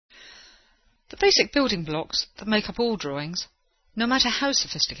basic building blocks that make up all drawings, no matter how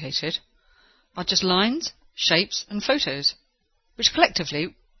sophisticated, are just lines, shapes and photos, which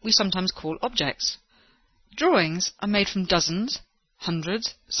collectively we sometimes call objects. Drawings are made from dozens,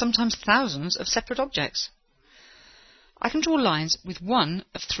 hundreds, sometimes thousands of separate objects. I can draw lines with one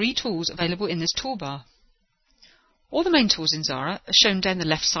of 3 tools available in this toolbar. All the main tools in Xara are shown down the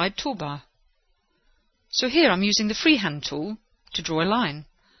left side toolbar. So here I'm using the freehand tool to draw a line,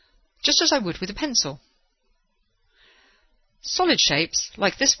 just as I would with a pencil. Solid shapes,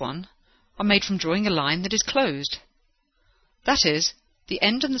 like this one, are made from drawing a line that is closed. That is, the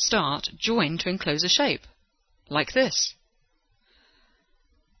end and the start join to enclose a shape, like this.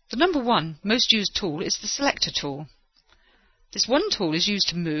 The number 1 most used tool is the Selector Tool. This one tool is used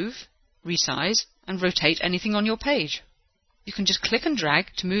to move, resize and rotate anything on your page. You can just click and drag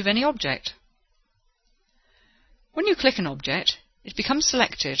to move any object. When you click an object, it becomes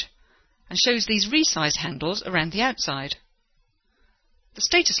selected and shows these resize handles around the outside. The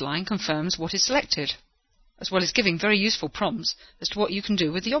status line confirms what is selected, as well as giving very useful prompts as to what you can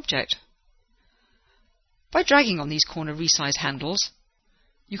do with the object. By dragging on these corner resize handles,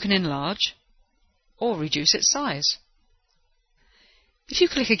 you can enlarge or reduce its size. If you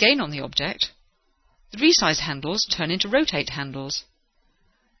click again on the object, the resize handles turn into rotate handles.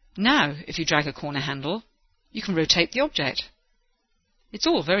 Now, if you drag a corner handle, you can rotate the object. It's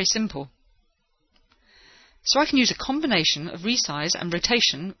all very simple. So I can use a combination of resize and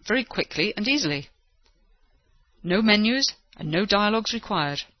rotation very quickly and easily. No menus and no dialogues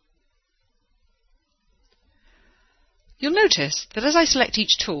required. You'll notice that as I select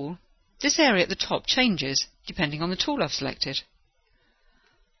each tool, this area at the top changes depending on the tool I've selected.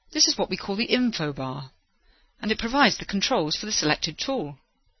 This is what we call the info bar, and it provides the controls for the selected tool.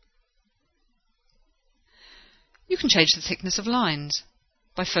 You can change the thickness of lines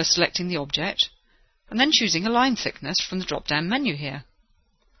by first selecting the object and then choosing a line thickness from the drop-down menu here.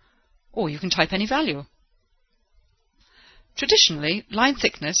 Or you can type any value. Traditionally, line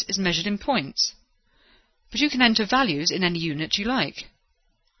thickness is measured in points, but you can enter values in any unit you like.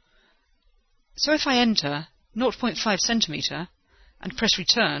 So if I enter 0.5 cm and press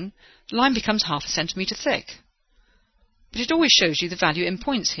return, the line becomes half a centimetre thick. But it always shows you the value in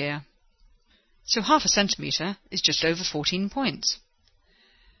points here. So half a centimetre is just over 14 points.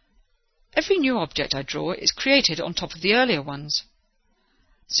 Every new object I draw is created on top of the earlier ones.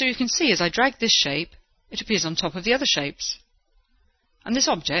 So you can see as I drag this shape, it appears on top of the other shapes. And this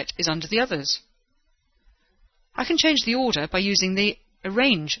object is under the others. I can change the order by using the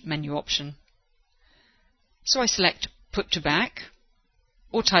Arrange menu option. So I select Put to Back,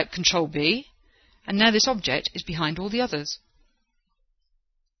 or type Ctrl B, and now this object is behind all the others.